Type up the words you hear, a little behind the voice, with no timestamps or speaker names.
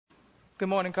Good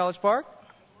morning, College Park.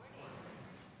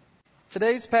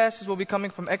 Today's passage will be coming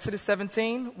from Exodus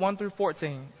 17, 1 through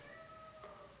 14.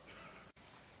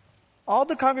 All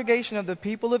the congregation of the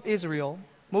people of Israel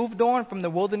moved on from the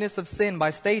wilderness of Sin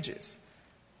by stages,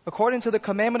 according to the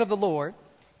commandment of the Lord,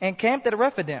 and camped at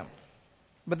Rephidim.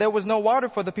 But there was no water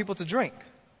for the people to drink.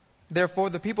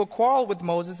 Therefore the people quarreled with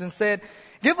Moses and said,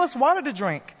 "Give us water to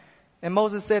drink." And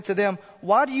Moses said to them,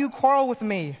 "Why do you quarrel with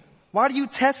me? Why do you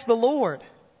test the Lord?"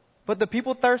 But the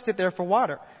people thirsted there for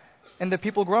water. And the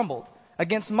people grumbled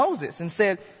against Moses and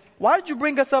said, "Why did you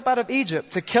bring us up out of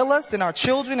Egypt to kill us and our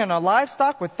children and our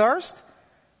livestock with thirst?"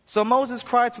 So Moses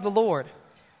cried to the Lord,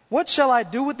 "What shall I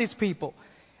do with these people?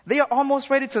 They are almost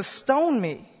ready to stone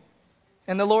me."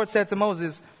 And the Lord said to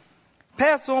Moses,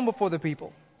 "Pass on before the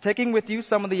people, taking with you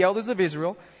some of the elders of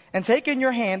Israel, and take in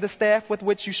your hand the staff with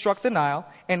which you struck the Nile,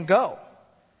 and go.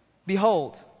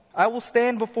 Behold, I will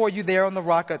stand before you there on the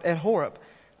rock at Horeb,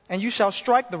 and you shall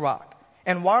strike the rock,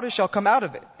 and water shall come out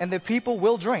of it, and the people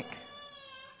will drink."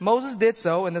 Moses did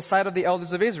so in the sight of the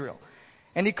elders of Israel.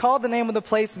 And he called the name of the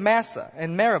place Massah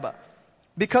and Meribah,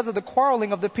 because of the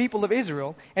quarreling of the people of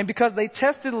Israel, and because they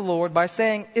tested the Lord by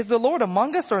saying, "Is the Lord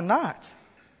among us or not?"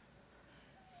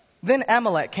 Then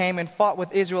Amalek came and fought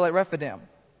with Israel at Rephidim.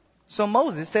 So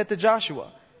Moses said to Joshua,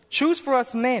 "Choose for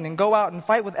us men and go out and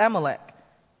fight with Amalek.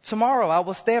 Tomorrow I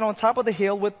will stand on top of the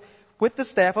hill with the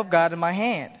staff of God in my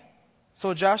hand."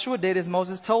 So Joshua did as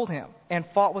Moses told him and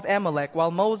fought with Amalek,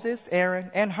 while Moses, Aaron,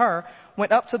 and Hur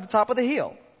went up to the top of the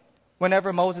hill.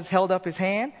 Whenever Moses held up his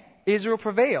hand, Israel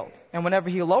prevailed, and whenever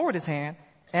he lowered his hand,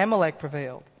 Amalek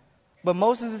prevailed. But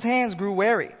Moses' hands grew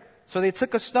weary, so they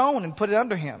took a stone and put it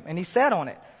under him, and he sat on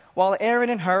it, while Aaron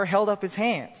and Hur held up his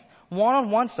hands, one on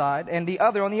one side and the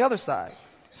other on the other side.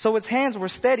 So his hands were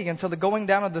steady until the going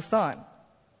down of the sun.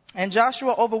 And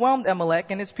Joshua overwhelmed Amalek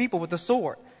and his people with the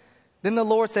sword. Then the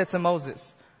Lord said to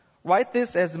Moses, "Write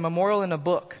this as a memorial in a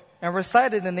book, and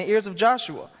recite it in the ears of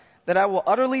Joshua, that I will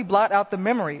utterly blot out the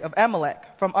memory of Amalek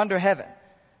from under heaven."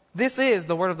 This is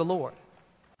the word of the Lord.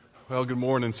 Well, good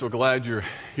morning. So glad you're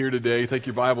here today. Take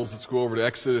your Bibles. Let's go over to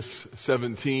Exodus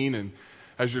 17. And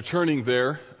as you're turning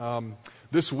there,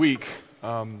 this week,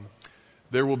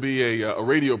 there will be a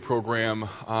radio program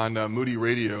on Moody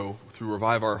Radio through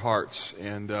Revive Our Hearts.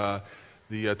 And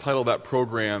the title of that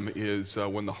program is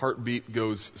When the Heartbeat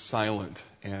Goes Silent.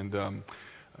 And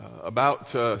about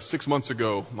 6 months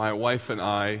ago, my wife and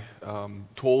I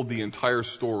told the entire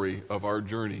story of our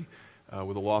journey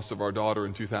with the loss of our daughter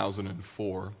in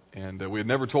 2004. And we had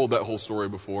never told that whole story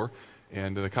before.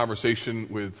 And the conversation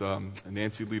with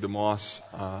Nancy Lee DeMoss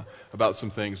about some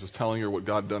things, was telling her what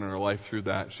God had done in her life through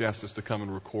that. She asked us to come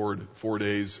and record 4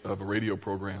 days of a radio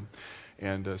program.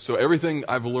 And so everything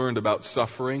I've learned about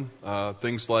suffering,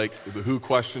 things like the who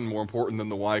question more important than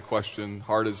the why question,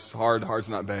 hard is hard, hard's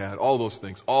not bad, all those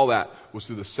things, all that was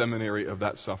through the seminary of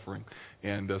that suffering.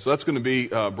 And so that's going to be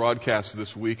broadcast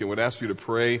this week, and would ask you to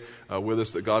pray with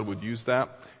us that God would use that.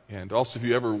 And also, if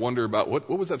you ever wonder about what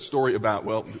was that story about,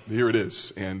 well, here it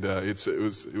is. And it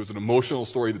was an emotional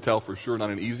story to tell for sure,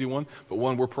 not an easy one, but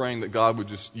one we're praying that God would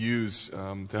just use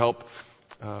to help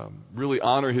really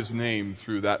honor His name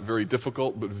through that very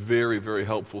difficult but very, very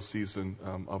helpful season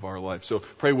of our life. So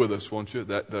pray with us, won't you,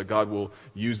 that God will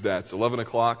use that. It's 11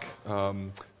 o'clock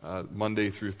Monday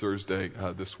through Thursday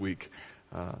this week.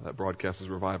 That broadcast is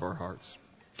Revive Our Hearts.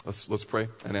 Let's pray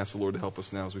and ask the Lord to help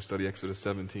us now as we study Exodus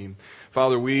 17.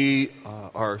 Father, we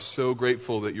are so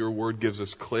grateful that your word gives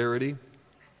us clarity,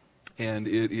 and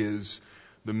it is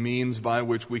the means by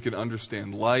which we can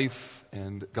understand life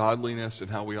and godliness and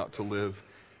how we ought to live.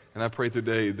 And I pray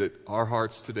today that our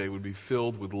hearts today would be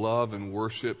filled with love and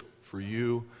worship for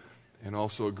you, and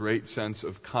also a great sense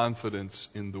of confidence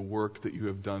in the work that you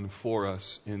have done for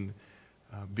us in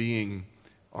being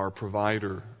our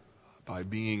provider, by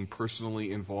being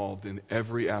personally involved in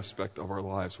every aspect of our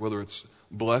lives. Whether it's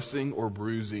blessing or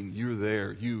bruising, you're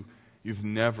there. You've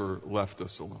never left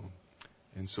us alone.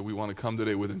 And so we want to come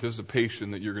today with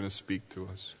anticipation that you're going to speak to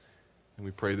us. And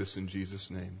we pray this in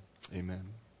Jesus' name. Amen.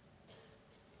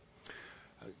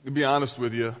 To be honest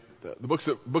with you,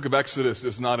 the book of Exodus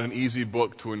is not an easy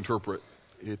book to interpret.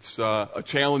 It's a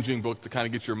challenging book to kind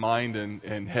of get your mind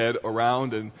and head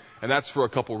around, and that's for a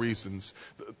couple reasons.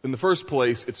 In the first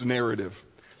place, it's narrative.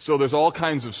 So there's all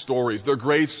kinds of stories. They're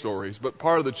great stories, but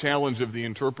part of the challenge of the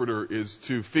interpreter is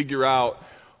to figure out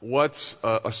what's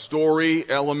a story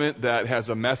element that has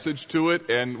a message to it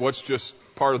and what's just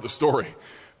part of the story.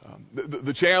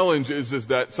 The challenge is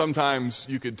that sometimes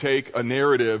you could take a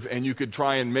narrative and you could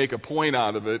try and make a point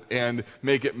out of it and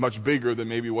make it much bigger than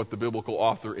maybe what the biblical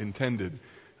author intended.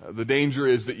 The danger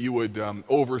is that you would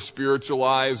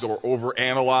over-spiritualize or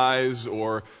over-analyze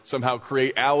or somehow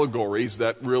create allegories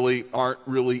that really aren't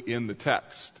really in the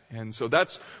text. And so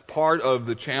that's part of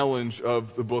the challenge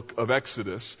of the book of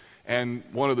Exodus. And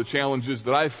one of the challenges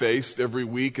that I faced every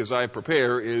week as I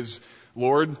prepare is,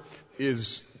 Lord,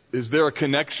 is there a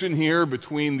connection here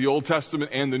between the Old Testament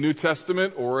and the New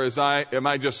Testament, or am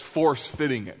I just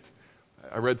force-fitting it?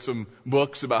 I read some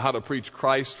books about how to preach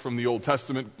Christ from the Old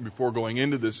Testament before going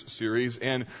into this series,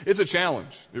 and it's a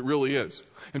challenge. It really is.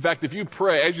 In fact, if you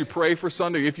pray, as you pray for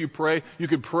Sunday, you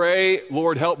could pray,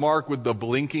 Lord, help Mark, with the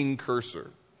blinking cursor.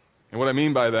 And what I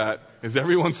mean by that is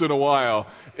every once in a while,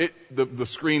 the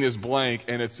screen is blank,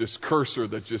 and it's this cursor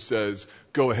that just says,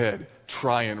 go ahead,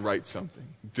 try and write something.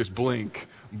 Just blink,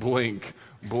 blink,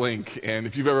 blink. And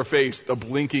if you've ever faced a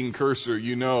blinking cursor,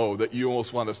 you know that you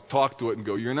almost want to talk to it and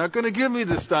go, you're not going to give me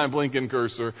this time, blinking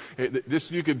cursor.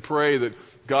 You could pray that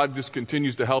God just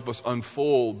continues to help us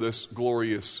unfold this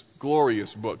glorious,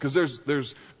 glorious book. Because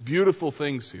there's beautiful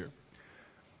things here.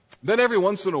 Then every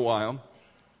once in a while,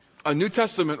 a New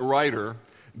Testament writer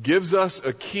gives us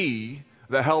a key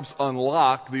that helps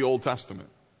unlock the Old Testament.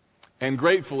 And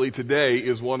gratefully, today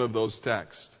is one of those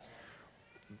texts.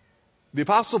 The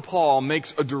Apostle Paul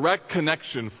makes a direct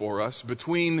connection for us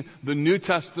between the New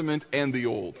Testament and the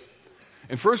Old.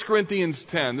 In 1 Corinthians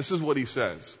 10, this is what he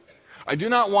says. I do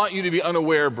not want you to be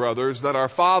unaware, brothers, that our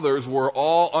fathers were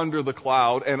all under the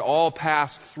cloud and all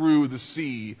passed through the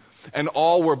sea, and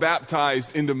all were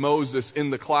baptized into Moses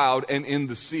in the cloud and in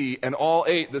the sea, and all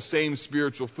ate the same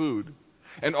spiritual food,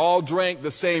 and all drank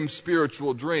the same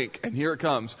spiritual drink. And here it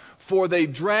comes. For they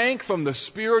drank from the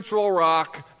spiritual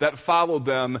rock that followed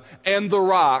them, and the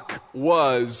rock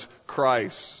was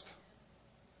Christ.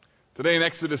 Today in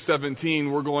Exodus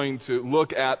 17, we're going to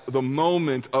look at the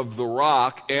moment of the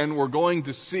rock, and we're going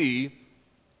to see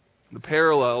the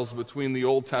parallels between the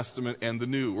Old Testament and the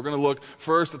New. We're going to look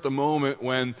first at the moment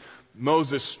when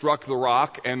Moses struck the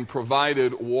rock and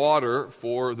provided water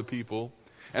for the people.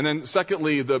 And then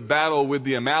secondly, the battle with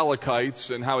the Amalekites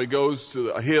and how he goes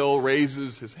to a hill,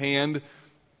 raises his hand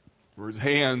or his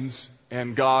hands,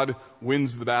 and God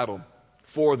wins the battle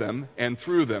for them and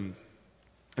through them.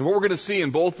 And what we're going to see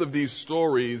in both of these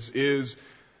stories is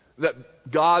that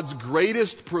God's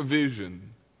greatest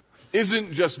provision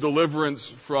isn't just deliverance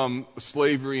from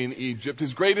slavery in Egypt.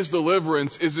 His greatest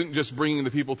deliverance isn't just bringing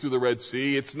the people through the Red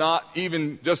Sea. It's not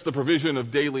even just the provision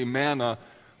of daily manna.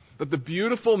 But the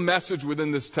beautiful message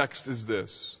within this text is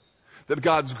this, that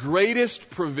God's greatest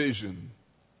provision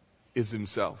is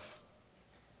himself.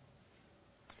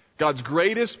 God's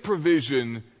greatest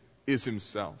provision is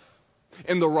himself.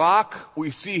 In the rock,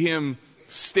 we see him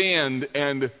stand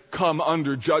and come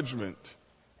under judgment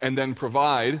and then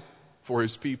provide for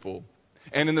his people.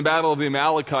 And in the battle of the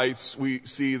Amalekites, we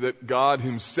see that God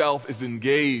himself is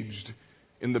engaged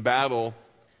in the battle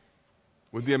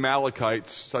with the Amalekites,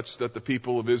 such that the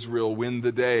people of Israel win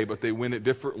the day, but they win it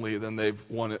differently than they've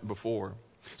won it before.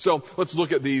 So let's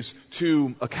look at these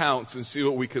two accounts and see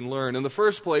what we can learn. In the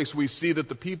first place, we see that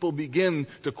the people begin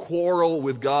to quarrel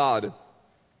with God.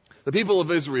 The people of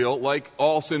Israel, like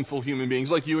all sinful human beings,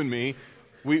 like you and me,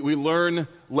 we learn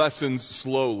lessons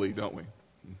slowly, don't we?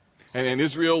 And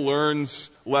Israel learns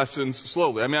lessons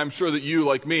slowly. I mean, I'm sure that you,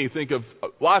 like me, think of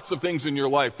lots of things in your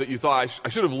life that you thought, I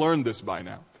should have learned this by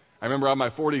now. I remember on my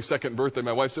 42nd birthday,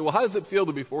 my wife said, well, how does it feel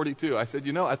to be 42? I said,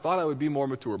 I thought I would be more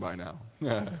mature by now.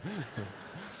 I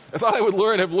thought I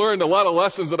would have learned a lot of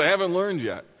lessons that I haven't learned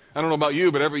yet. I don't know about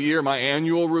you, but every year, my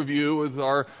annual review with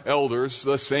our elders,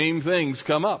 the same things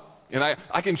come up. And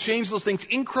I can change those things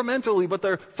incrementally, but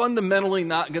they're fundamentally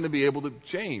not going to be able to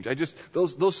change.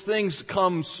 Those things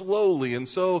come slowly, and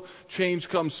so change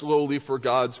comes slowly for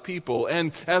God's people.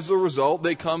 And as a result,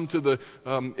 they come to the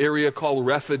area called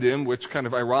Rephidim, which kind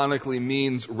of ironically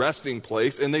means resting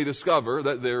place, and they discover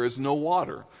that there is no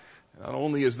water. Not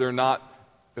only is there not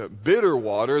bitter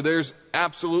water, there's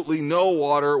absolutely no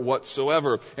water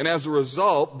whatsoever. And as a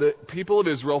result, the people of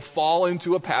Israel fall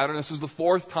into a pattern. This is the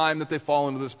fourth time that they fall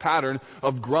into this pattern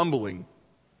of grumbling.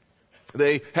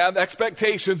 They have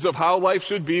expectations of how life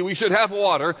should be. We should have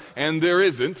water, and there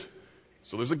isn't.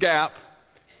 So there's a gap.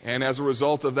 And as a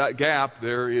result of that gap,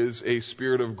 there is a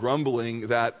spirit of grumbling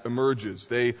that emerges.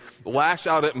 They lash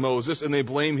out at Moses and they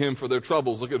blame him for their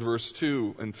troubles. Look at verse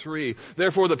 2 and 3.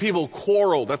 Therefore the people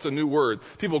quarreled. That's a new word.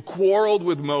 People quarreled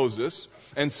with Moses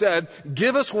and said,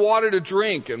 give us water to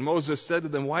drink. And Moses said to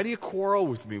them, why do you quarrel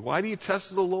with me? Why do you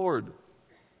test the Lord?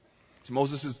 So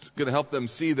Moses is going to help them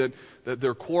see that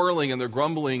their quarreling and their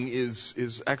grumbling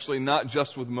is actually not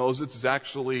just with Moses. It's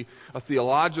actually a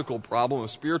theological problem, a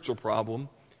spiritual problem.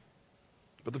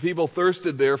 But the people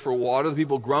thirsted there for water. The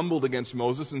people grumbled against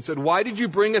Moses and said, "Why did you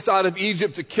bring us out of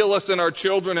Egypt to kill us and our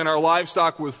children and our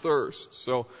livestock with thirst?"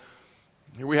 So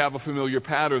here we have a familiar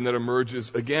pattern that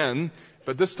emerges again.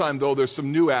 But this time, though, there's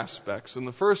some new aspects. In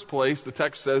the first place, the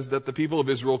text says that the people of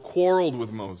Israel quarreled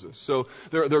with Moses. So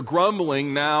their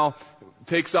grumbling now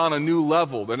takes on a new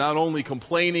level. They're not only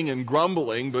complaining and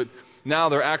grumbling, but now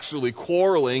they're actually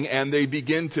quarreling, and they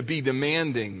begin to be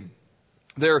demanding.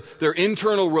 Their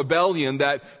internal rebellion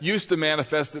that used to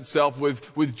manifest itself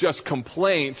with just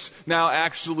complaints now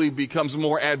actually becomes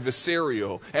more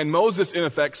adversarial. And Moses, in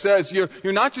effect, says, you're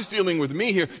not just dealing with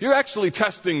me here, you're actually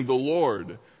testing the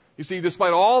Lord. You see,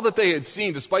 despite all that they had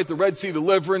seen, despite the Red Sea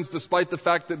deliverance, despite the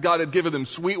fact that God had given them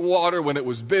sweet water when it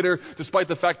was bitter, despite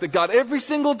the fact that God every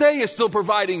single day is still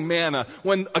providing manna,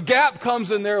 when a gap comes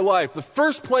in their life, the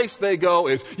first place they go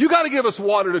is, you got to give us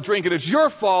water to drink, and it's your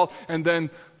fault. And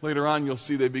then later on, you'll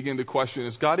see they begin to question,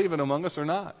 is God even among us or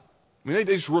not? I mean,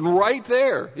 they just run right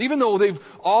there. Even though they've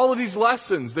all of these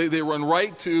lessons, they run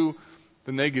right to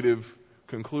the negative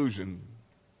conclusion.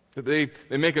 They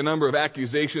make a number of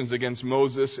accusations against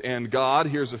Moses and God.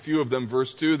 Here's a few of them.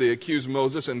 Verse 2, they accuse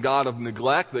Moses and God of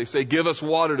neglect. They say, give us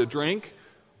water to drink.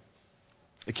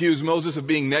 Accuse Moses of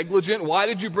being negligent. Why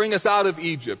did you bring us out of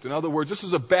Egypt? In other words, this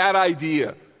is a bad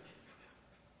idea.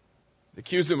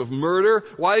 Accuse him of murder.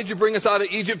 Why did you bring us out of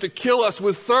Egypt to kill us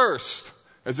with thirst?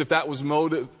 As if that was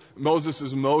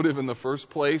Moses' motive in the first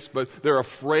place. But they're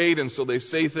afraid, and so they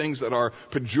say things that are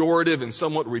pejorative and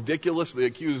somewhat ridiculous. They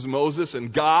accuse Moses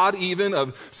and God even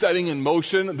of setting in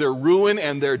motion their ruin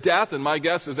and their death. And my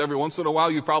guess is every once in a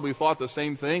while you've probably thought the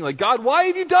same thing. Like, God, why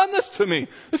have you done this to me?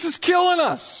 This is killing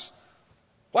us.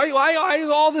 Why is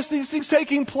all these things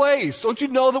taking place? Don't you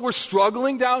know that we're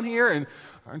struggling down here? And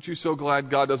aren't you so glad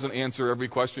God doesn't answer every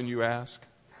question you ask?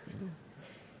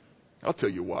 I'll tell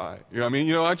you why.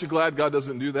 Aren't you glad God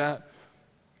doesn't do that?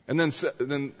 And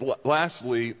then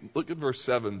lastly, look at verse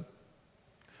 7.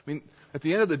 I mean, at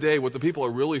the end of the day, what the people are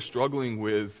really struggling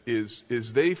with is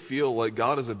they feel like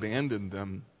God has abandoned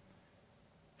them.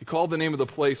 He called the name of the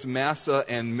place Massah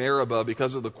and Meribah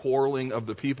because of the quarreling of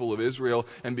the people of Israel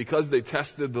and because they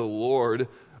tested the Lord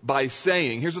by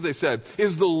saying, here's what they said,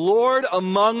 is the Lord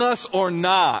among us or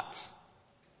not?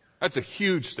 That's a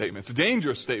huge statement. It's a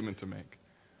dangerous statement to make.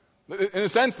 In a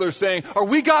sense, they're saying, are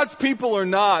we God's people or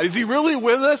not? Is he really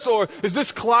with us, or is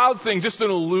this cloud thing just an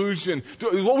illusion?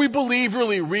 Is what we believe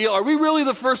really real? Are we really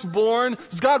the firstborn?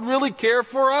 Does God really care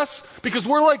for us? Because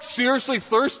we're like seriously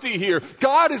thirsty here.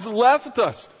 God has left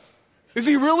us. Is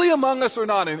he really among us or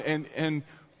not? And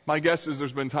my guess is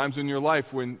there's been times in your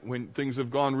life when things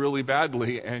have gone really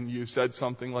badly and you said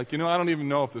something like, I don't even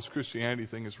know if this Christianity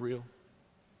thing is real.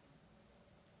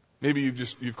 Maybe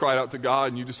you've cried out to God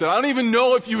and you just said, I don't even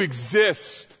know if you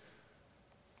exist.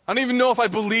 I don't even know if I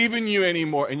believe in you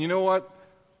anymore. And you know what?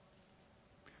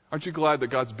 Aren't you glad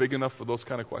that God's big enough for those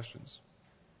kind of questions?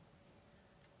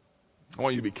 I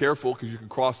want you to be careful because you can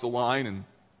cross the line and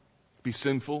be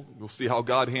sinful. We'll see how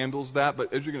God handles that.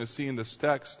 But as you're going to see in this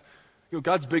text,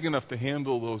 God's big enough to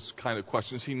handle those kind of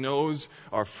questions. He knows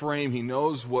our frame. He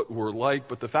knows what we're like.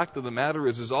 But the fact of the matter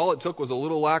is all it took was a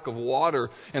little lack of water.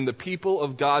 And the people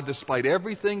of God, despite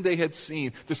everything they had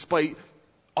seen, despite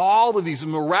all of these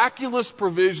miraculous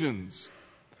provisions,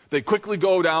 they quickly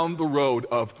go down the road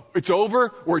of, it's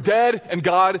over, we're dead, and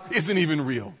God isn't even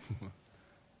real.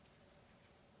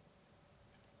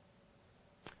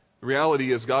 The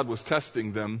reality is God was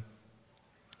testing them.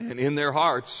 And in their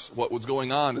hearts, what was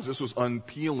going on is this was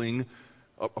unpeeling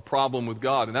a problem with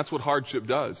God. And that's what hardship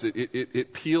does.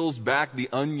 It peels back the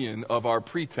onion of our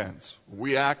pretense.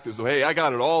 We act as though, hey, I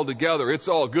got it all together. It's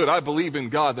all good. I believe in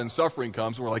God. Then suffering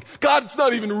comes and we're like, God, it's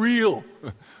not even real.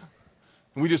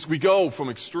 And we go from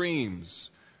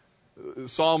extremes. The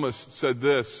psalmist said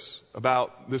this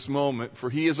about this moment, for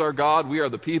he is our God, we are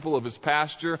the people of his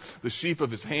pasture, the sheep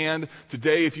of his hand.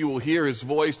 Today, if you will hear his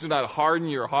voice, do not harden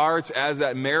your hearts as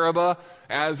at Meribah,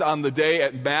 as on the day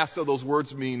at Massah. Those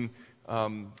words mean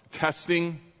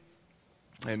testing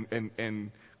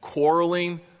and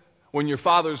quarreling. When your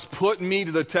fathers put me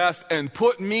to the test and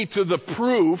put me to the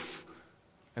proof.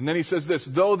 And then he says this,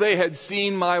 though they had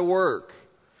seen my work.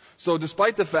 So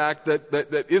despite the fact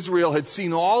that Israel had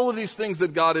seen all of these things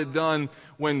that God had done,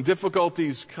 when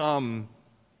difficulties come,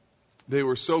 they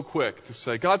were so quick to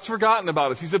say, God's forgotten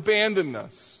about us. He's abandoned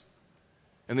us.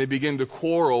 And they begin to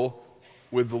quarrel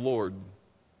with the Lord.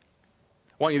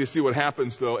 I want you to see what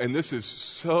happens, though, and this is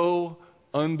so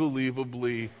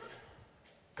unbelievably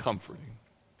comforting.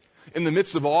 In the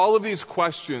midst of all of these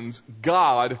questions,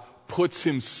 God puts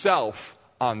himself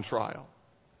on trial.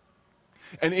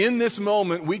 And in this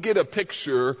moment, we get a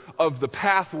picture of the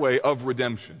pathway of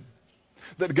redemption.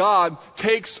 That God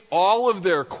takes all of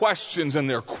their questions and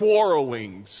their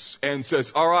quarrelings and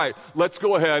says, all right, let's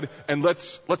go ahead and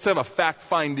let's have a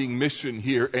fact-finding mission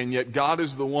here. And yet God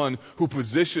is the one who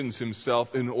positions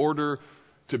himself in order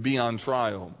to be on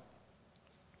trial.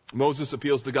 Moses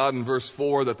appeals to God in verse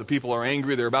 4 that the people are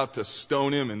angry. They're about to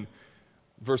stone him. And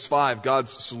verse 5,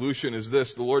 God's solution is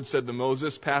this. The Lord said to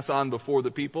Moses, pass on before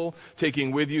the people,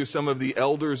 taking with you some of the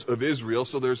elders of Israel.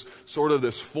 So there's sort of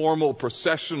this formal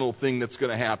processional thing that's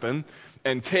going to happen.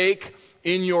 And take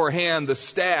in your hand the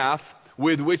staff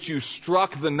with which you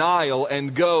struck the Nile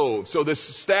and go. So this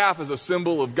staff is a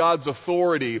symbol of God's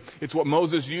authority. It's what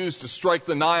Moses used to strike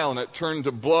the Nile and it turned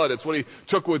to blood. It's what he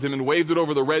took with him and waved it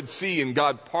over the Red Sea and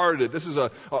God parted it. This is a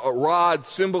rod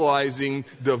symbolizing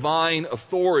divine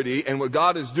authority. And what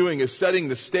God is doing is setting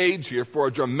the stage here for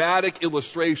a dramatic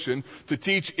illustration to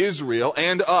teach Israel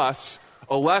and us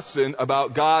a lesson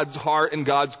about God's heart and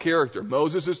God's character.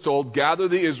 Moses is told, gather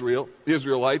the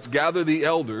Israelites, gather the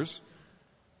elders.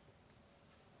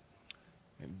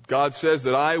 And God says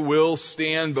that I will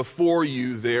stand before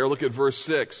you there. Look at verse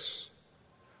 6.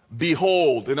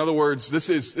 Behold, in other words, this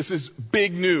is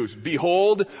big news.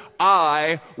 Behold,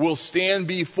 I will stand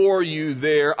before you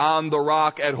there on the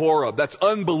rock at Horeb. That's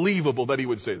unbelievable that he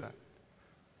would say that.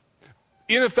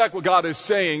 In effect, what God is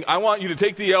saying, I want you to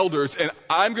take the elders and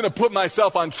I'm going to put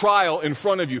myself on trial in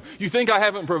front of you. You think I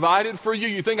haven't provided for you?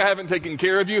 You think I haven't taken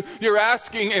care of you? You're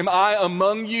asking, am I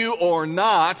among you or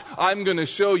not? I'm going to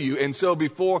show you. And so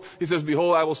he says,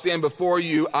 behold, I will stand before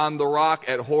you on the rock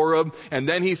at Horeb. And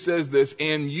then he says this,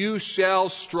 and you shall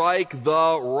strike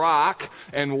the rock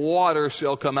and water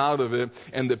shall come out of it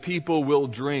and the people will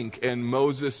drink. And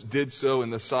Moses did so in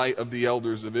the sight of the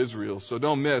elders of Israel. So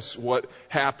don't miss what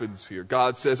happens here. God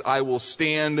says, I will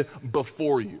stand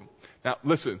before you. Now,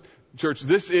 listen, church,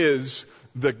 this is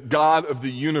the God of the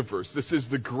universe. This is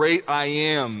the great I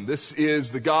am. This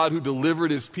is the God who delivered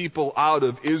his people out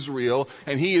of Israel.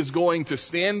 And he is going to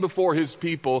stand before his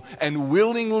people and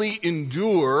willingly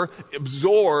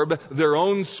absorb their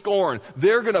own scorn.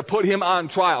 They're going to put him on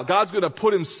trial. God's going to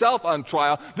put himself on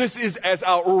trial. This is as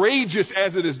outrageous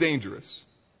as it is dangerous.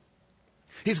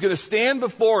 He's going to stand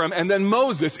before him, and then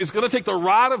Moses is going to take the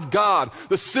rod of God,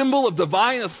 the symbol of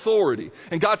divine authority.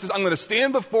 And God says, I'm going to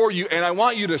stand before you, and I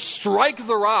want you to strike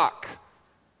the rock.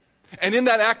 And in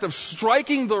that act of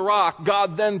striking the rock,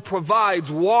 God then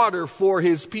provides water for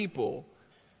his people.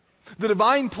 The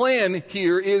divine plan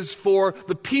here is for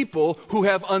the people who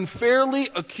have unfairly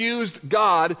accused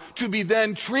God to be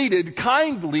then treated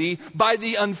kindly by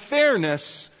the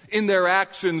unfairness in their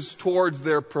actions towards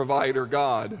their provider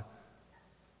God.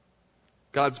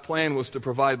 God's plan was to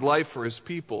provide life for his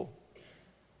people.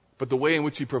 But the way in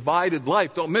which he provided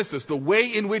life, don't miss this, the way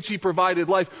in which he provided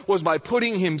life was by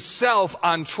putting himself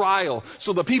on trial.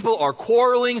 So the people are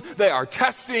quarreling, they are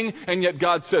testing, and yet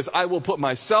God says, I will put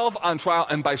myself on trial,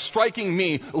 and by striking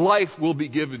me, life will be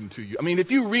given to you. I mean,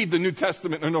 if you read the New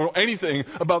Testament and know anything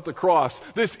about the cross,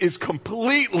 this is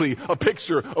completely a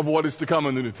picture of what is to come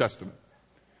in the New Testament.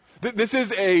 This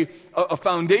is a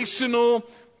foundational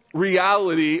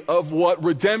reality of what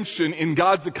redemption in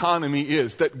God's economy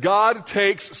is. That God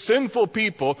takes sinful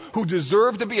people who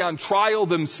deserve to be on trial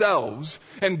themselves,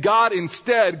 and God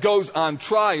instead goes on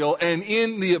trial, and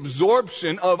in the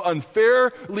absorption of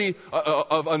unfairly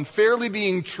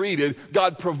being treated,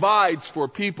 God provides for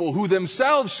people who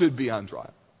themselves should be on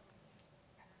trial.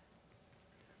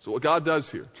 So what God does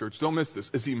here, church, don't miss this,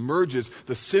 is he merges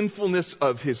the sinfulness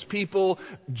of his people,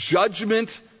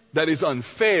 judgment that is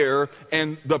unfair,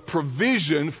 and the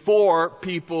provision for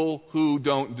people who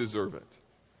don't deserve it.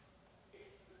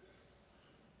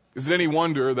 Is it any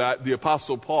wonder that the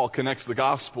Apostle Paul connects the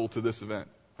gospel to this event?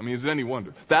 I mean, is it any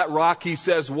wonder? That rock, he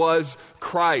says, was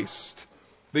Christ.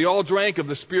 They all drank of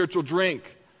the spiritual drink.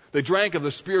 They drank of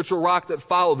the spiritual rock that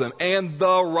followed them, and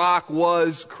the rock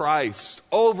was Christ.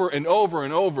 Over and over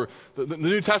and over, the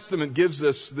New Testament gives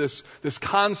us this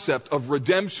concept of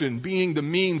redemption being the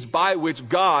means by which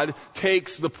God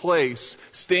takes the place,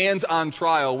 stands on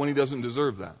trial when he doesn't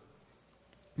deserve that.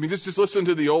 I mean, just listen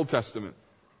to the Old Testament.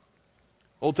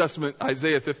 Old Testament,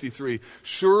 Isaiah 53.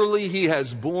 Surely he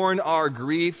has borne our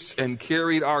griefs and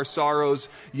carried our sorrows,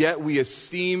 yet we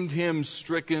esteemed him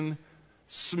stricken,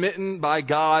 smitten by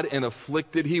God and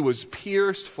afflicted. He was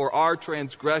pierced for our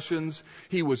transgressions.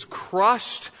 He was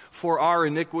crushed for our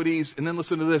iniquities. And then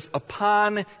listen to this.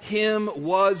 Upon him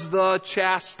was the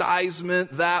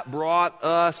chastisement that brought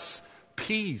us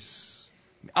peace.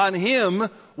 On him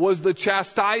was the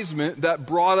chastisement that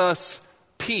brought us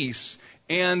peace.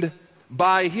 And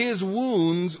By his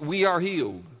wounds we are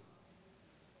healed.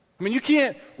 I mean, you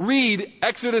can't read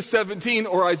Exodus 17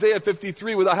 or Isaiah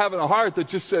 53 without having a heart that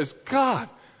just says, God,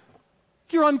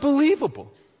 you're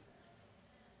unbelievable.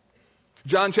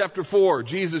 John chapter 4,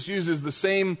 Jesus uses the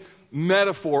same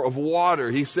metaphor of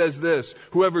water. He says this,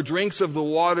 whoever drinks of the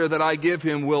water that I give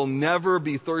him will never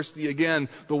be thirsty again.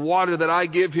 The water that I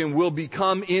give him will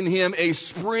become in him a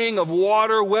spring of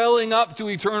water welling up to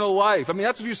eternal life. I mean,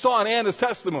 that's what you saw in Anna's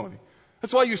testimony.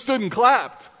 That's why you stood and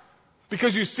clapped.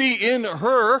 Because you see in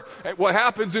her what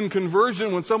happens in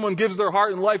conversion when someone gives their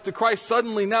heart and life to Christ.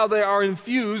 Suddenly now they are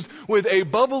infused with a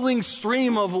bubbling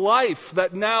stream of life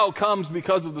that now comes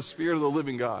because of the Spirit of the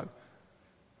living God.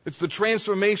 It's the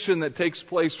transformation that takes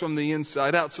place from the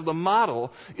inside out. So the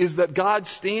model is that God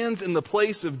stands in the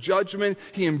place of judgment.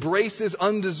 He embraces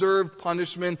undeserved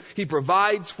punishment. He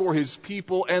provides for his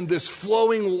people. And this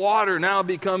flowing water now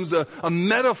becomes a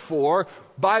metaphor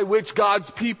by which God's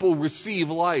people receive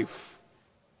life.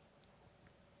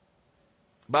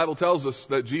 The Bible tells us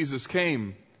that Jesus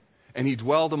came and he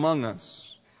dwelled among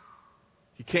us.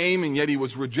 He came and yet he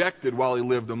was rejected while he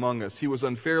lived among us. He was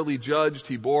unfairly judged.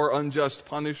 He bore unjust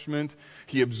punishment.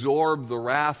 He absorbed the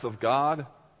wrath of God.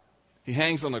 He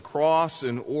hangs on a cross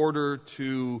in order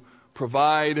to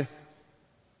provide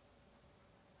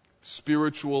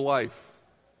spiritual life.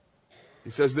 He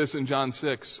says this in John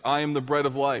 6, I am the bread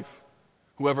of life.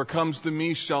 Whoever comes to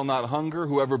me shall not hunger.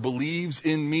 Whoever believes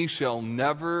in me shall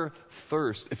never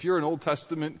thirst. If you're an Old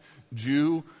Testament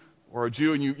Jew, or a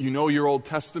Jew and you know your Old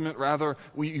Testament rather,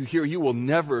 you hear you will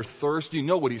never thirst. You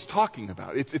know what he's talking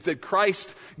about. It's that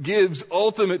Christ gives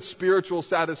ultimate spiritual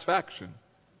satisfaction.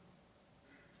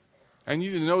 And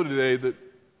you need to know today that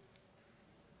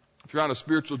if you're on a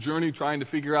spiritual journey trying to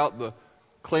figure out the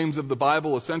claims of the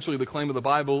Bible, essentially the claim of the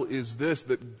Bible is this,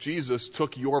 that Jesus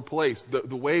took your place.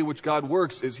 The way in which God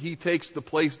works is he takes the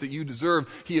place that you deserve.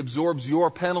 He absorbs your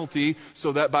penalty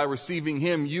so that by receiving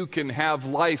him you can have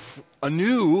life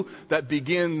anew that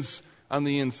begins on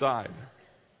the inside.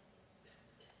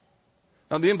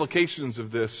 Now the implications of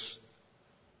this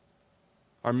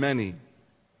are many.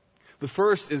 The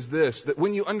first is this, that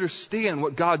when you understand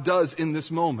what God does in this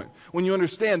moment, when you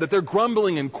understand that they're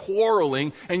grumbling and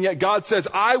quarreling, and yet God says,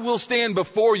 I will stand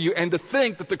before you, and to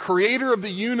think that the creator of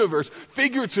the universe,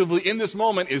 figuratively in this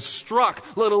moment, is struck,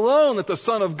 let alone that the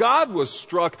Son of God was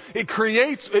struck,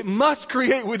 it must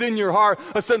create within your heart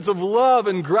a sense of love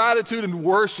and gratitude and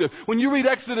worship. When you read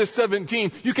Exodus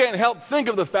 17, you can't help think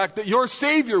of the fact that your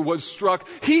Savior was struck.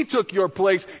 He took your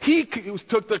place. He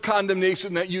took the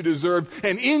condemnation that you deserved,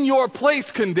 and in your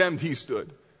place condemned he stood,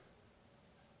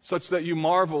 such that you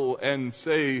marvel and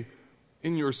say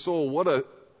in your soul, what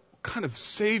kind of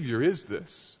Savior is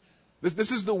this?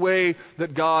 This is the way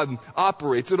that God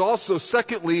operates. It also,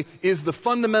 secondly, is the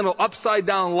fundamental upside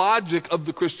down logic of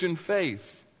the Christian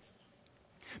faith.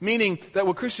 Meaning that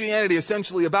what Christianity is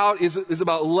essentially about is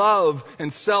about love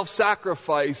and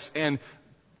self-sacrifice and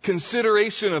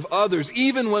consideration of others,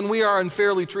 even when we are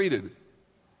unfairly treated.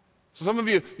 So some of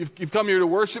you've come here to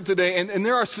worship today, and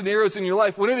there are scenarios in your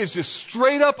life when it is just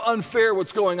straight up unfair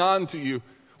what's going on to you,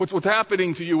 what's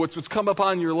happening to you, what's come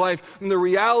upon your life. And the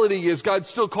reality is God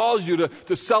still calls you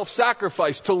to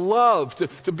self-sacrifice, to love,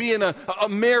 to be in a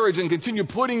marriage and continue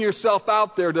putting yourself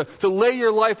out there, to lay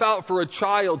your life out for a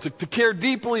child, to care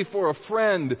deeply for a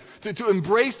friend, to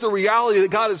embrace the reality that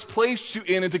God has placed you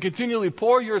in and to continually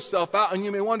pour yourself out. And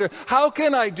you may wonder, how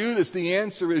can I do this? The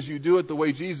answer is you do it the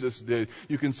way Jesus did.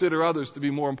 You consider others to be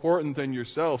more important than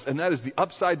yourselves. And that is the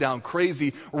upside down,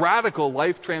 crazy, radical,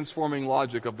 life-transforming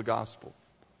logic of the gospel.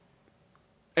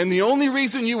 And the only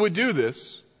reason you would do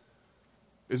this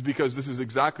is because this is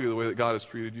exactly the way that God has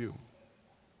treated you.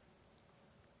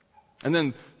 And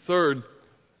then third,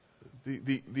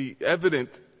 the evident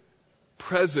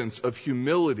presence of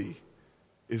humility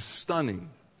is stunning.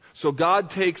 So God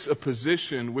takes a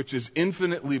position which is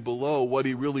infinitely below what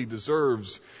he really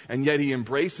deserves, and yet he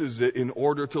embraces it in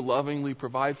order to lovingly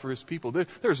provide for his people.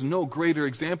 There's no greater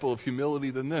example of humility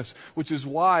than this, which is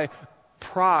why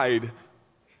pride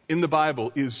in the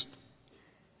Bible is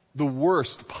the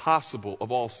worst possible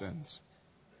of all sins.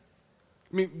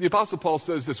 I mean, the Apostle Paul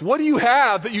says this, what do you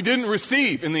have that you didn't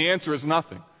receive? And the answer is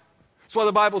nothing. That's why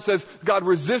the Bible says God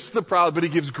resists the proud, but he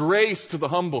gives grace to the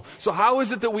humble. So how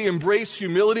is it that we embrace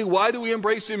humility? Why do we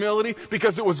embrace humility?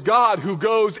 Because it was God who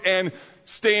goes and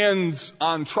stands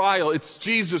on trial. It's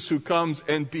Jesus who comes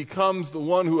and becomes the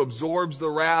one who absorbs the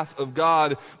wrath of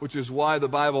God, which is why the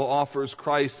Bible offers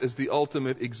Christ as the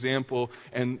ultimate example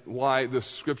and why the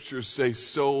scriptures say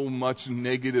so much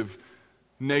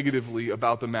negatively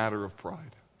about the matter of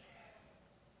pride.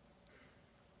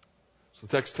 So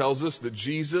the text tells us that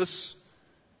Jesus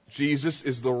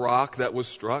is the rock that was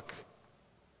struck.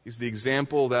 He's the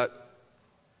example that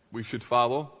we should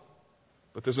follow.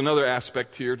 But there's another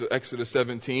aspect here to Exodus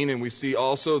 17, and we see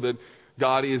also that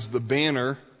God is the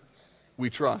banner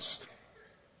we trust.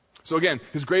 So again,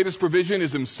 His greatest provision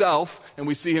is Himself, and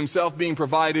we see Himself being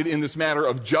provided in this matter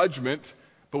of judgment,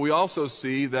 but we also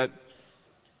see that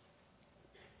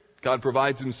God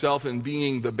provides Himself in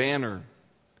being the banner.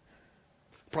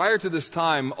 Prior to this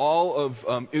time, all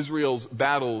of Israel's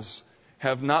battles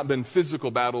have not been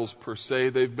physical battles per se.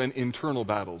 They've been internal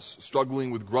battles,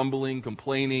 struggling with grumbling,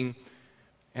 complaining.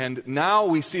 And now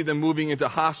we see them moving into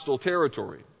hostile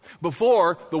territory.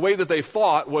 Before, the way that they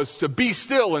fought was to be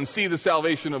still and see the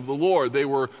salvation of the Lord. They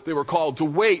were called to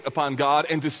wait upon God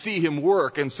and to see Him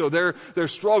work. And so their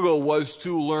struggle was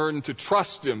to learn to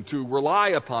trust Him, to rely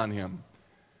upon Him.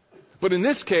 But in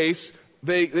this case,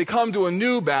 they come to a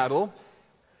new battle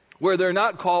where they're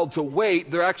not called to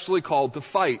wait, they're actually called to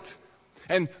fight.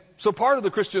 And so part of the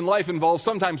Christian life involves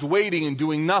sometimes waiting and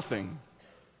doing nothing,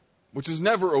 which is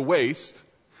never a waste.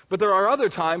 But there are other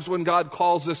times when God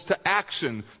calls us to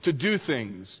action, to do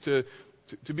things, to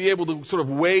be able to sort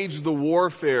of wage the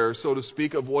warfare, so to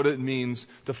speak, of what it means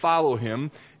to follow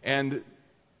Him. And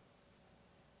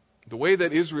the way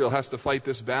that Israel has to fight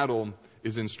this battle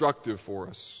is instructive for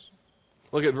us.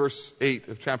 Look at verse 8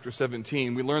 of chapter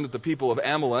 17. We learn that the people of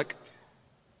Amalek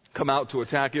come out to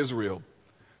attack Israel.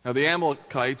 Now, the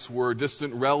Amalekites were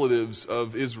distant relatives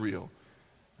of Israel.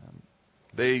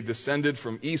 They descended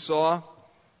from Esau.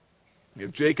 We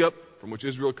have Jacob, from which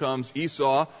Israel comes.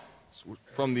 Esau,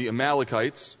 from the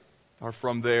Amalekites, are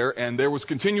from there. And there was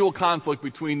continual conflict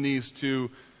between these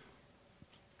two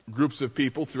groups of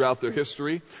people throughout their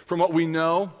history. From what we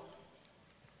know,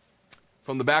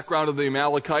 from the background of the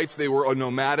Amalekites, they were a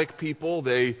nomadic people.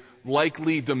 They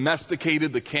likely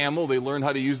domesticated the camel. They learned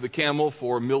how to use the camel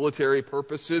for military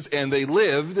purposes, and they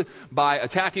lived by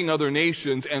attacking other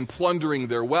nations and plundering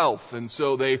their wealth. And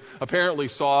so they apparently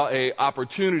saw an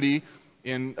opportunity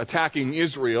in attacking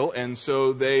Israel, and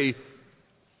so they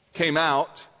came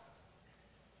out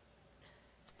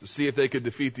to see if they could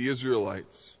defeat the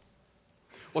Israelites.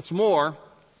 What's more,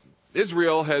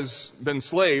 Israel has been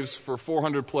slaves for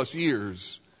 400 plus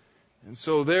years. And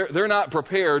so they're not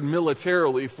prepared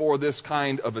militarily for this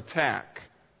kind of attack.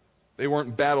 They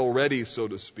weren't battle ready, so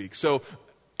to speak. So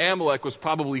Amalek was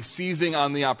probably seizing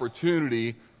on the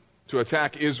opportunity to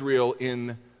attack Israel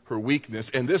in her weakness.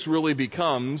 And this really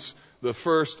becomes the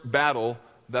first battle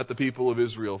that the people of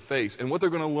Israel face. And what they're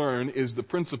going to learn is the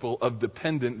principle of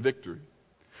dependent victory.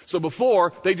 So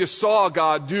before, they just saw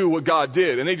God do what God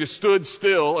did, and they just stood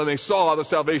still and they saw the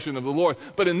salvation of the Lord.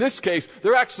 But in this case,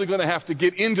 they're actually going to have to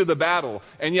get into the battle.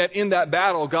 And yet in that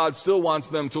battle, God still wants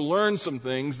them to learn some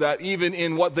things that even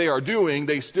in what they are doing,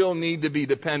 they still need to be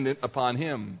dependent upon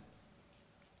Him.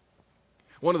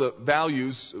 One of the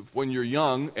values of when you're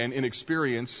young and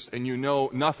inexperienced and you know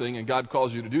nothing and God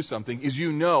calls you to do something is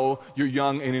you know you're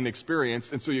young and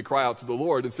inexperienced, and so you cry out to the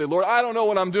Lord and say, Lord, I don't know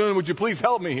what I'm doing. Would you please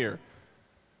help me here?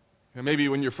 And maybe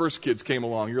when your first kids came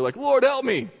along, you're like, Lord, help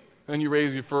me. And then you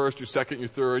raise your first, your second, your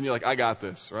third, and you're like, I got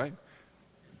this, right?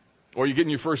 Or you get in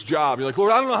your first job, you're like,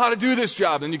 Lord, I don't know how to do this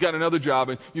job. Then you got another job,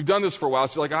 and you've done this for a while,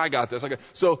 so you're like, I got this.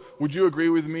 So would you agree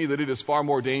with me that it is far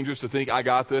more dangerous to think I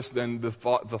got this than the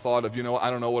thought of, I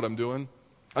don't know what I'm doing?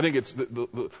 I think it's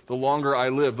the longer I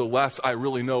live, the less I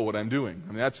really know what I'm doing.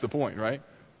 I mean, that's the point, right?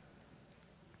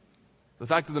 The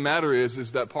fact of the matter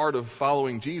is that part of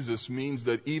following Jesus means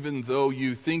that even though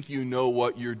you think you know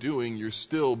what you're doing, you're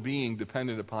still being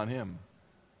dependent upon Him.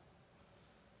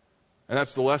 And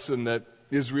that's the lesson that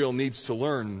Israel needs to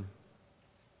learn.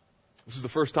 This is the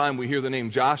first time we hear the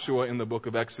name Joshua in the book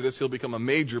of Exodus. He'll become a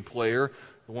major player,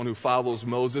 the one who follows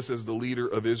Moses as the leader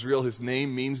of Israel. His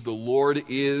name means the Lord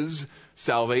is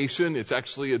salvation. It's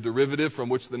actually a derivative from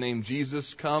which the name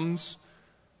Jesus comes.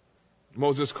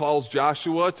 Moses calls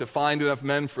Joshua to find enough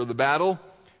men for the battle,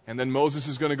 and then Moses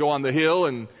is going to go on the hill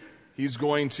and he's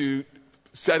going to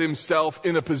set himself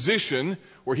in a position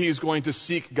where he's going to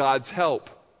seek God's help.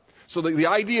 So the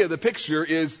idea, the picture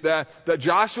is that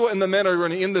Joshua and the men are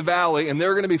going to be in the valley and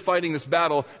they're going to be fighting this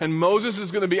battle, and Moses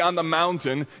is going to be on the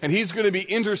mountain and he's going to be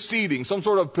interceding, some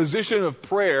sort of position of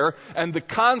prayer, and the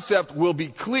concept will be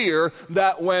clear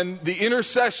that when the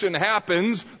intercession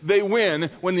happens, they win.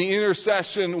 When the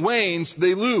intercession wanes,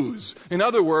 they lose. In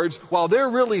other words, while they're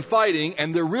really fighting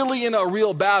and they're really in a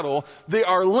real battle, they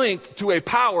are linked to a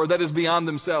power that is beyond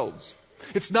themselves.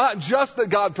 It's not just that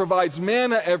God provides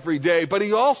manna every day, but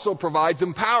He also provides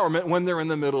empowerment when they're in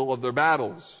the middle of their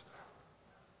battles.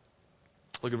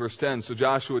 Look at verse 10. So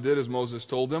Joshua did as Moses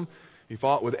told him. He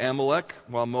fought with Amalek,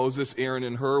 while Moses, Aaron,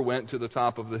 and Hur went to the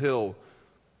top of the hill.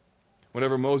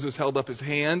 Whenever Moses held up his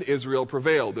hand, Israel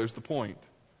prevailed. There's the point.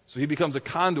 So he becomes a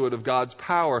conduit of God's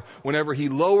power. Whenever he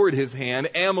lowered his hand,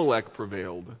 Amalek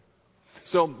prevailed.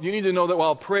 So you need to know that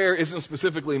while prayer isn't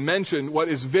specifically mentioned, what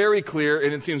is very clear,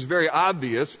 and it seems very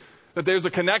obvious, that there's a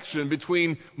connection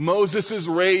between Moses'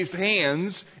 raised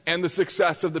hands and the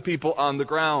success of the people on the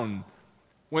ground.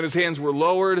 When his hands were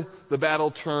lowered, the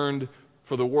battle turned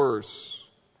for the worse.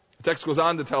 The text goes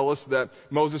on to tell us that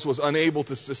Moses was unable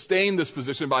to sustain this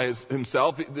position by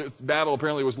himself. This battle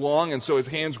apparently was long, and so his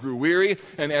hands grew weary.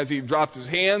 And as he dropped his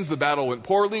hands, the battle went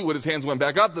poorly. When his hands went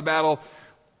back up, the battle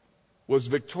was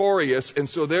victorious. And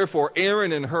so therefore,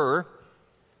 Aaron and Hur,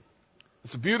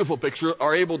 it's a beautiful picture,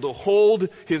 are able to hold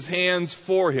his hands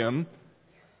for him.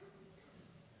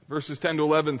 Verses 10 to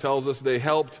 11 tells us they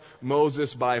helped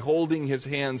Moses by holding his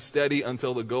hands steady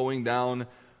until the going down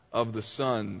of the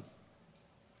sun.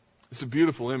 It's a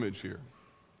beautiful image here.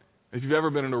 If you've ever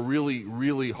been in a really,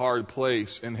 really hard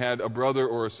place and had a brother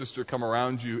or a sister come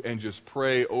around you and just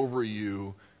pray over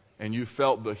you, and you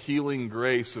felt the healing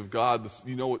grace of God,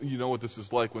 you know what this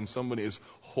is like when somebody is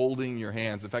holding your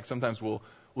hands. In fact, sometimes we'll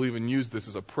even use this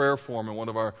as a prayer form in one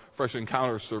of our Fresh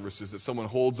Encounter services, that someone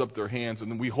holds up their hands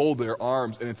and then we hold their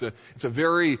arms, and it's a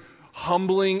very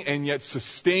humbling and yet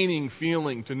sustaining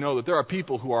feeling to know that there are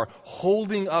people who are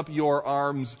holding up your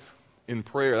arms in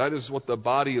prayer. That is what the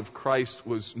body of Christ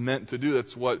was meant to do.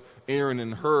 That's what Aaron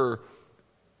and Hur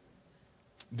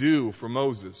do for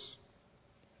Moses.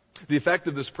 The effect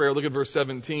of this prayer, look at verse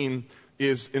 17,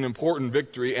 is an important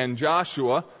victory. And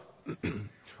Joshua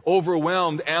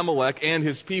overwhelmed Amalek and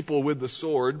his people with the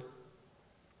sword.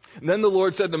 And then the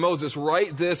Lord said to Moses,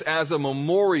 write this as a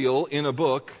memorial in a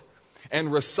book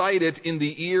and recite it in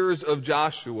the ears of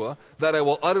Joshua, that I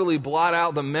will utterly blot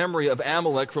out the memory of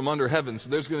Amalek from under heaven. So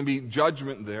there's going to be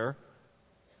judgment there.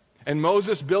 And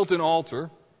Moses built an altar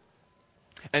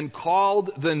and called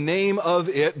the name of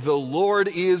it, the Lord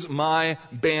is my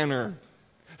banner,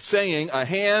 saying, a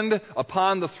hand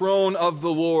upon the throne of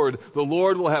the Lord. The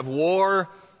Lord will have war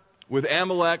with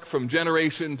Amalek from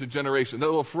generation to generation. That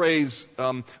little phrase,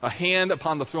 a hand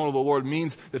upon the throne of the Lord,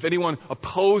 means that if anyone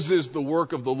opposes the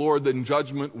work of the Lord, then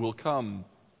judgment will come.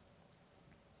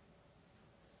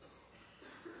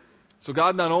 So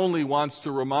God not only wants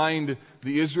to remind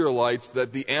the Israelites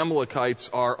that the Amalekites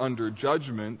are under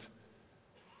judgment,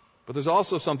 but there's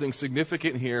also something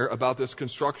significant here about this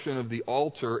construction of the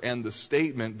altar and the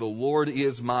statement, the Lord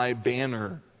is my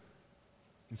banner.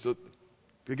 And so,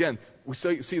 again, we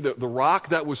see the rock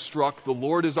that was struck, the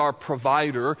Lord is our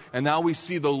provider, and now we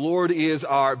see the Lord is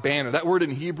our banner. That word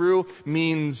in Hebrew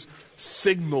means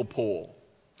signal pole.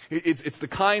 It's the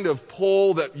kind of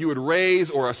pole that you would raise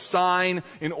or a sign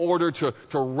in order to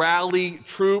rally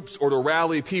troops or to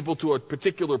rally people to a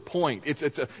particular point.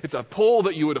 It's a pole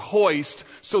that you would hoist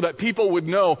so that people would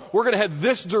know we're going to head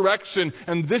this direction,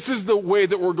 and this is the way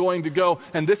that we're going to go,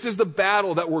 and this is the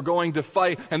battle that we're going to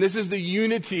fight, and this is the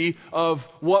unity of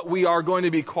what we are going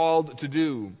to be called to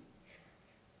do.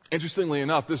 Interestingly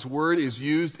enough, this word is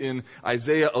used in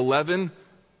Isaiah 11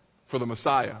 for the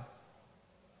Messiah.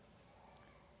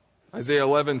 Isaiah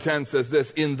 11:10 says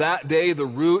this, in that day the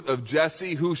root of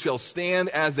Jesse, who shall stand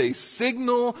as a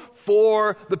signal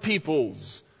for the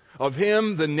peoples. Of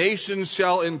him the nations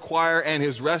shall inquire, and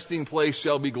his resting place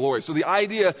shall be glorious. So the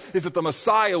idea is that the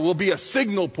Messiah will be a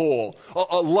signal pole,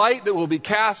 a light that will be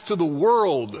cast to the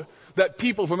world, that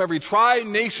people from every tribe,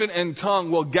 nation, and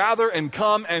tongue will gather and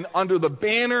come, and under the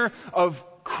banner of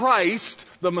Christ,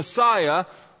 the Messiah,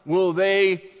 will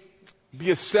they be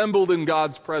assembled in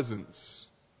God's presence.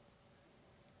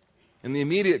 In the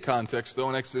immediate context, though,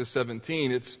 in Exodus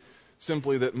 17, it's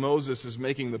simply that Moses is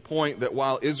making the point that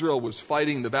while Israel was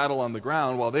fighting the battle on the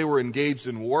ground, while they were engaged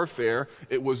in warfare,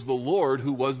 it was the Lord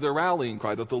who was their rallying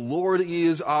cry, that the Lord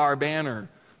is our banner.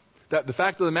 That the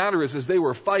fact of the matter is they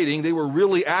were fighting, they were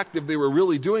really active, they were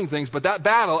really doing things, but that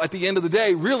battle, at the end of the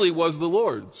day, really was the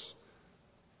Lord's.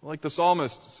 Like the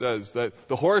psalmist says, that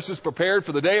the horse is prepared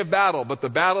for the day of battle, but the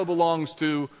battle belongs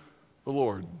to the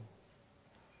Lord.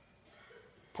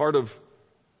 Part of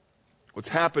what's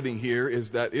happening here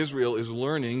is that Israel is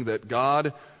learning that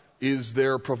God is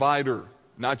their provider,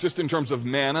 not just in terms of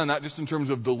manna, not just in terms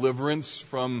of deliverance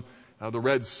from the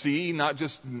Red Sea, not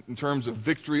just in terms of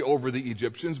victory over the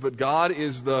Egyptians, but God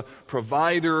is the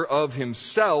provider of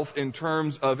himself in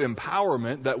terms of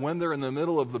empowerment, that when they're in the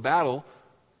middle of the battle,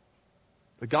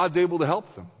 that God's able to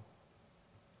help them.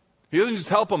 He doesn't just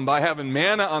help them by having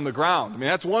manna on the ground. I mean,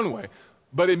 that's one way.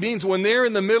 But it means when they're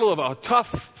in the middle of a tough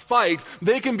fight,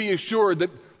 they can be assured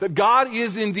that God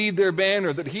is indeed their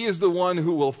banner, that He is the one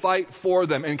who will fight for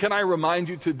them. And can I remind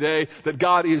you today that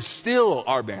God is still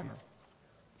our banner?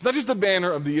 It's not just the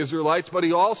banner of the Israelites, but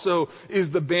He also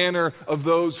is the banner of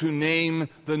those who name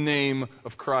the name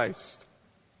of Christ.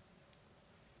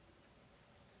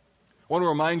 I want to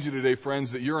remind you today,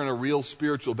 friends, that you're in a real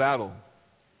spiritual battle.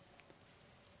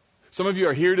 Some of you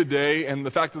are here today, and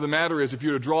the fact of the matter is, if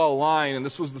you were to draw a line and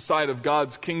this was the side of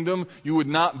God's kingdom, you would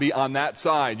not be on that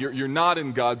side. You're not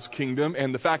in God's kingdom,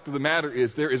 and the fact of the matter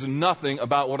is, there is nothing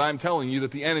about what I'm telling you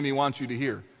that the enemy wants you to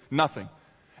hear. Nothing.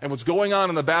 And what's going on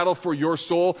in the battle for your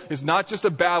soul is not just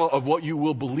a battle of what you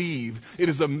will believe. It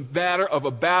is a matter of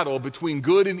a battle between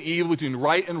good and evil, between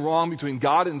right and wrong, between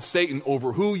God and Satan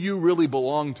over who you really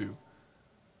belong to.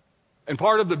 And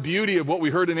part of the beauty of what we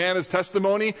heard in Anna's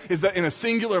testimony is that in a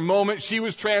singular moment, she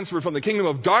was transferred from the kingdom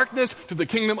of darkness to the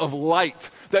kingdom of light.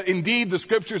 That indeed the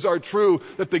scriptures are true,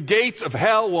 that the gates of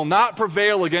hell will not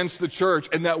prevail against the church,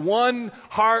 and that one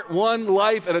heart, one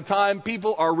life at a time,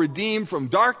 people are redeemed from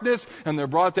darkness and they're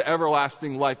brought to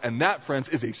everlasting life. And that, friends,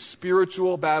 is a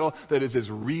spiritual battle that is as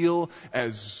real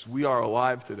as we are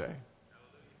alive today.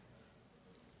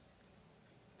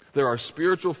 There are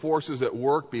spiritual forces at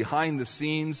work behind the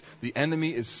scenes. The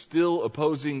enemy is still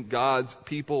opposing God's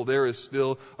people. There is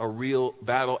still a real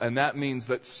battle. And that means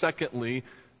that, secondly,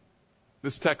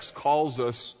 this text calls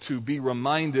us to be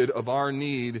reminded of our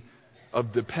need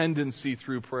of dependency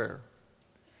through prayer.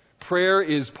 Prayer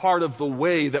is part of the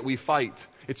way that we fight.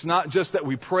 It's not just that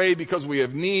we pray because we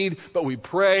have need, but we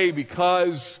pray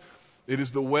because it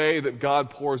is the way that God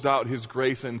pours out His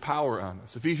grace and power on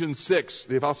us. Ephesians 6,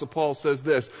 the Apostle Paul says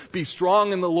this: "Be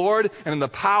strong in the Lord and in the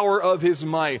power of His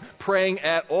might, praying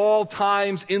at all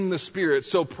times in the Spirit."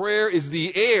 So prayer is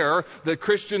the air that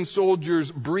Christian soldiers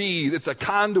breathe. It's a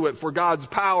conduit for God's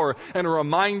power and a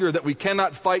reminder that we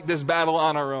cannot fight this battle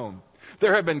on our own.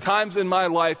 There have been times in my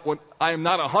life when I am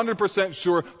not 100%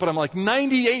 sure, but I'm like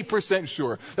 98%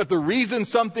 sure that the reason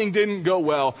something didn't go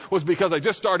well was because I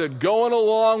just started going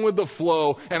along with the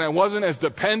flow and I wasn't as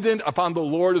dependent upon the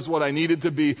Lord as what I needed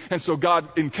to be. And so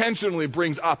God intentionally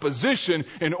brings opposition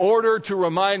in order to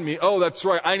remind me, oh, that's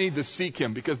right, I need to seek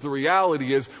Him. Because the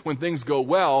reality is, when things go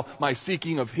well, my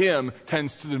seeking of Him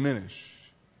tends to diminish.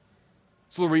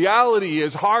 So the reality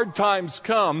is, hard times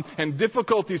come and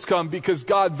difficulties come because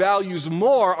God values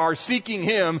more our seeking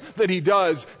Him than He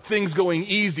does things going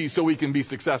easy so we can be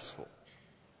successful.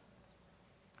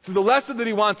 So the lesson that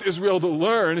He wants Israel to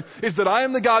learn is that I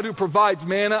am the God who provides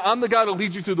manna, I'm the God who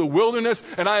leads you through the wilderness,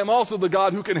 and I am also the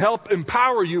God who can help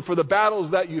empower you for the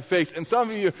battles that you face. And some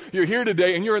of you, you're here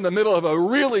today and you're in the middle of a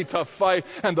really tough fight,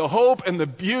 and the hope and the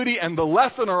beauty and the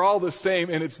lesson are all the same,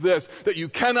 and it's this: that you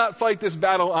cannot fight this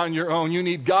battle on your own. You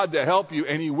need God to help you,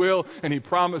 and He will, and He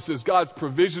promises. God's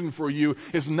provision for you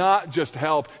is not just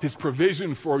help. His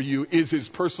provision for you is His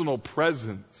personal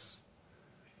presence.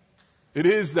 It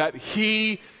is that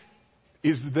He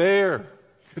is there.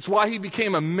 It's why He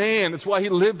became a man. It's why He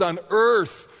lived on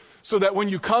earth. So that when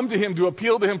you come to Him to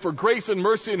appeal to Him for grace and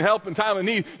mercy and help in time of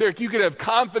need, you can have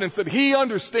confidence that He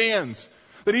understands.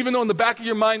 That even though in the back of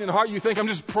your mind and heart you think, I'm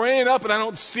just praying up and I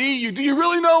don't see you. Do you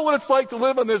really know what it's like to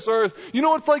live on this earth? You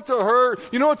know what it's like to hurt?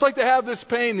 You know what it's like to have this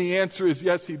pain? The answer is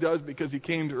yes, He does, because He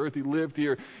came to earth. He lived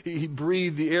here. He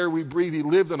breathed the air we breathe. He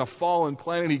lived on a fallen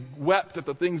planet. He wept at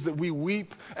the things that we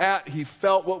weep at. He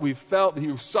felt what we felt.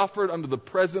 He suffered under the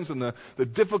presence and the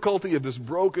difficulty of this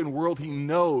broken world. He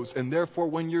knows. And therefore,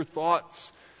 when your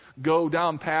thoughts go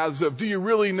down paths of, do you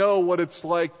really know what it's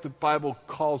like? The Bible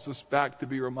calls us back to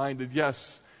be reminded,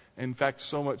 yes. In fact,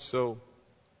 so much so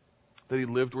that He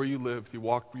lived where you lived. He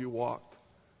walked where you walked.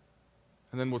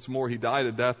 And then what's more, He died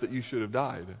a death that you should have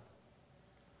died.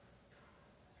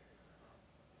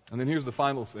 And then here's the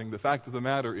final thing. The fact of the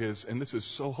matter is, and this is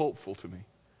so hopeful to me,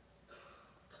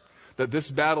 that this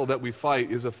battle that we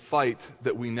fight is a fight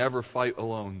that we never fight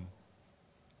alone.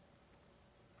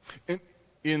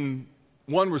 In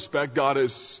one respect, God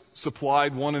has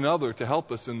supplied one another to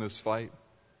help us in this fight.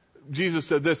 Jesus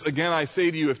said this: "Again, I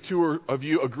say to you, if two of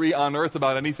you agree on earth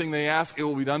about anything they ask, it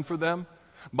will be done for them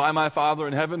by my Father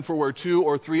in heaven. For where 2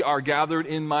 or 3 are gathered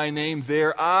in my name,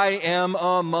 there I am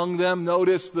among them."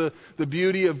 Notice the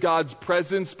beauty of God's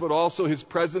presence, but also His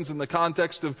presence in the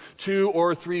context of 2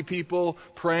 or 3 people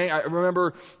praying. I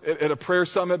remember at a prayer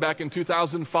summit back in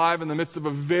 2005, in the midst of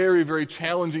a very, very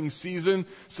challenging season,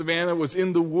 Savannah was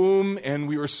in the womb, and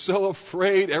we were so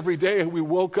afraid every day. We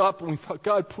woke up and we thought,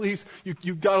 God, please,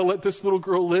 you've got to let this little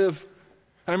girl live.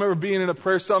 I remember being in a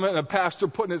prayer summit and a pastor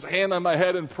putting his hand on my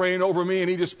head and praying over me, and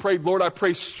he just prayed, Lord, I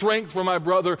pray strength for my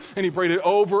brother. And he prayed it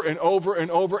over and over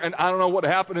and over. And I don't know what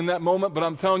happened in that moment, but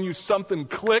I'm telling you, something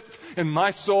clicked in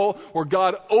my soul where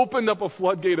God opened up a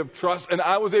floodgate of trust, and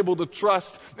I was able to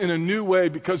trust in a new way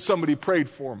because somebody prayed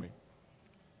for me.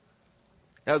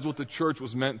 That's what the church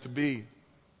was meant to be.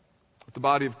 What the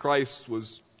body of Christ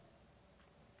was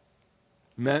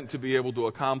meant to be able to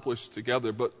accomplish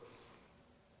together. But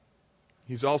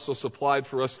He's also supplied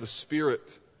for us the Spirit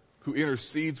who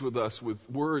intercedes with us with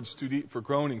words too deep for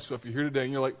groaning. So if you're here today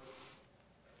and you're like,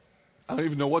 I don't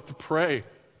even know what to pray.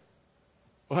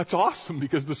 Well, that's awesome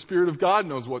because the Spirit of God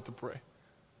knows what to pray.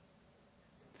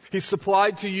 He's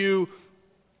supplied to you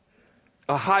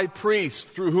a high priest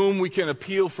through whom we can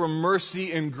appeal for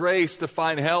mercy and grace to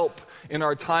find help in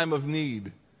our time of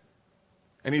need.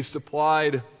 And He's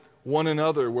supplied one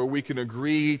another where we can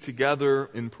agree together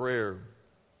in prayer.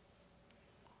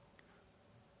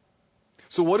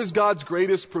 So what is God's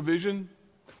greatest provision?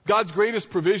 God's greatest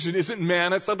provision isn't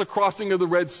manna. It's not the crossing of the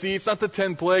Red Sea. It's not the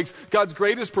 10 plagues. God's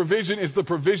greatest provision is the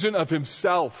provision of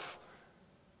Himself.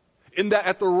 In that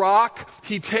at the rock,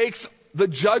 He takes the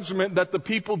judgment that the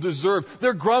people deserve.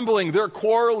 They're grumbling, they're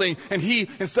quarreling, and He,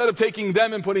 instead of taking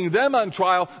them and putting them on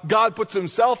trial, God puts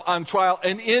Himself on trial,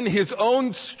 and in His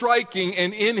own striking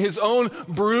and in His own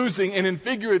bruising and in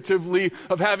figuratively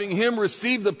of having Him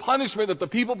receive the punishment that the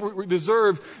people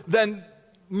deserve, then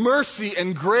mercy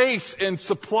and grace and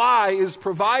supply is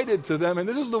provided to them. And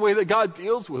this is the way that God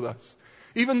deals with us.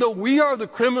 Even though we are the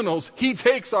criminals, He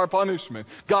takes our punishment.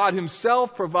 God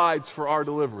Himself provides for our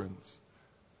deliverance.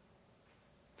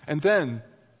 And then,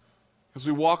 as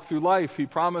we walk through life, He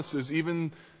promises,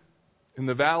 even in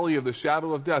the valley of the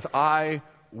shadow of death, I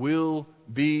will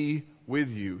be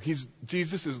with you.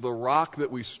 Jesus is the rock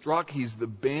that we struck. He's the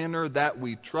banner that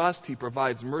we trust. He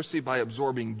provides mercy by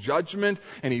absorbing judgment,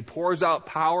 and He pours out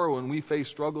power when we face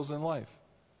struggles in life.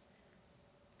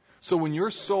 So when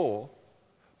your soul,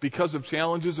 because of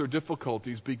challenges or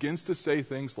difficulties, begins to say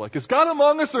things like, is God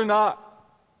among us or not?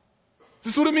 Is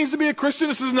this what it means to be a Christian?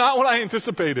 This is not what I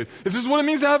anticipated. Is this what it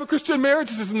means to have a Christian marriage?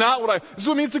 This is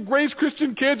what it means to raise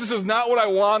Christian kids? This is not what I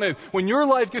wanted. When your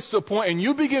life gets to a point and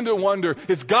you begin to wonder,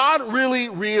 is God really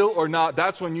real or not?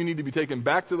 That's when you need to be taken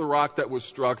back to the rock that was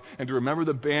struck and to remember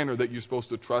the banner that you're supposed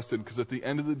to trust in. Because at the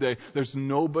end of the day, there's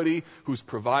nobody who's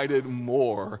provided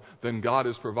more than God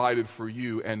has provided for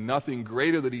you, and nothing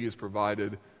greater that He has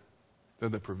provided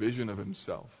than the provision of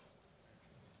Himself.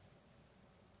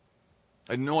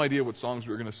 I had no idea what songs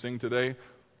we were going to sing today.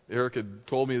 Eric had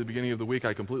told me at the beginning of the week.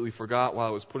 I completely forgot while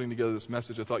I was putting together this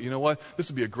message. I thought, you know what? This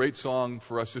would be a great song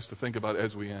for us just to think about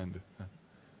as we end.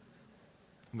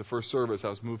 In the first service, I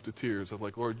was moved to tears. I was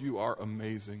like, Lord, You are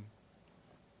amazing.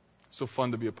 So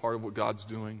fun to be a part of what God's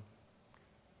doing.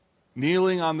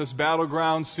 Kneeling on this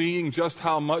battleground, seeing just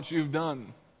how much You've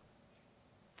done.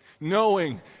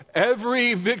 Knowing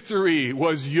every victory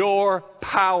was Your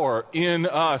power in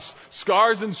us.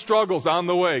 Scars and struggles on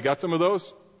the way. Got some of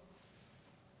those?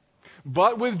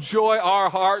 But with joy our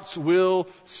hearts will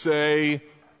say,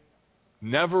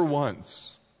 never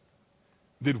once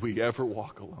did we ever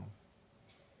walk alone.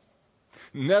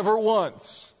 Never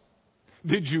once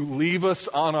did You leave us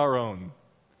on our own.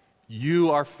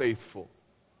 You are faithful.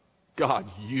 God,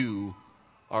 You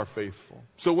are faithful.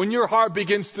 So when your heart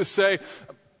begins to say,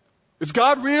 is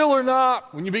God real or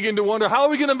not? When you begin to wonder, how are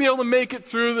we going to be able to make it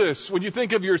through this? When you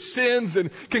think of your sins and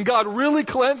can God really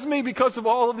cleanse me because of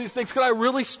all of these things? Can I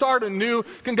really start anew?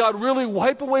 Can God really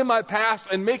wipe away my past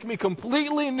and make me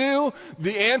completely new?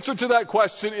 The answer to that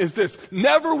question is this.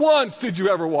 Never once did you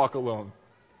ever walk alone.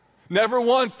 Never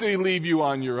once did He leave you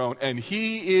on your own. And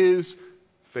He is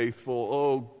faithful.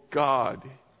 Oh God,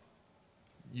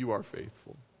 You are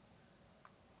faithful.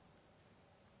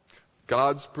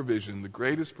 God's provision, the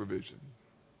greatest provision,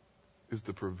 is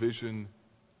the provision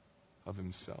of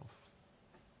Himself.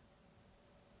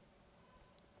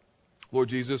 Lord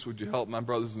Jesus, would You help my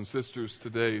brothers and sisters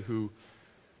today who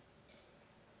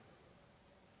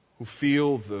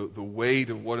feel the weight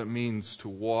of what it means to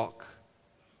walk.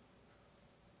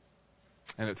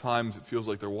 And at times it feels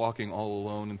like they're walking all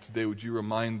alone. And today would You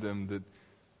remind them that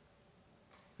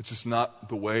it's just not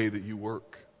the way that You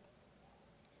work.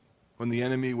 When the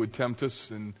enemy would tempt us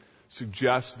and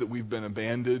suggest that we've been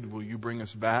abandoned, will You bring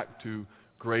us back to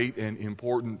great and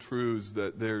important truths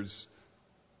that there's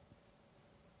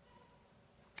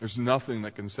nothing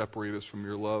that can separate us from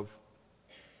Your love.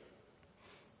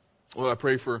 Lord, I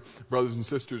pray for brothers and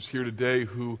sisters here today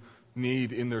who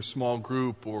need in their small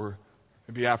group or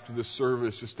maybe after this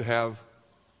service just to have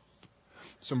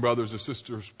some brothers or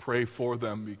sisters, pray for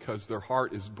them because their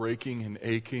heart is breaking and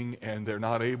aching and they're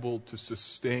not able to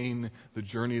sustain the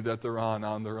journey that they're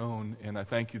on their own. And I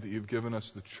thank you that you've given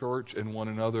us the church and one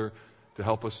another to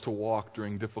help us to walk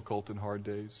during difficult and hard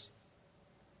days.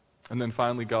 And then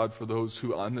finally, God, for those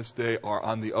who on this day are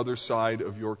on the other side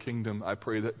of your kingdom, I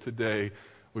pray that today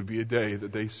would be a day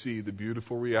that they see the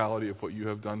beautiful reality of what you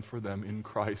have done for them in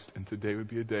Christ. And today would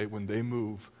be a day when they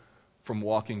move from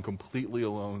walking completely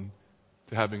alone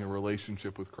to having a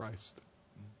relationship with Christ.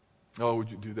 Oh, would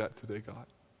you do that today, God?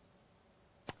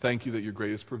 Thank you that your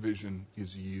greatest provision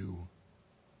is you.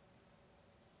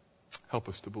 Help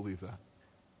us to believe that.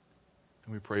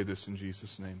 And we pray this in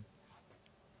Jesus' name.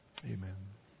 Amen.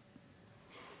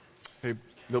 Hey,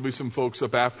 there'll be some folks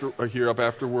up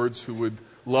afterwards who would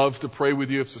love to pray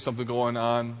with you if there's something going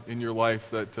on in your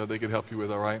life that they could help you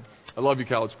with, all right? I love you,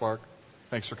 College Park.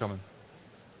 Thanks for coming.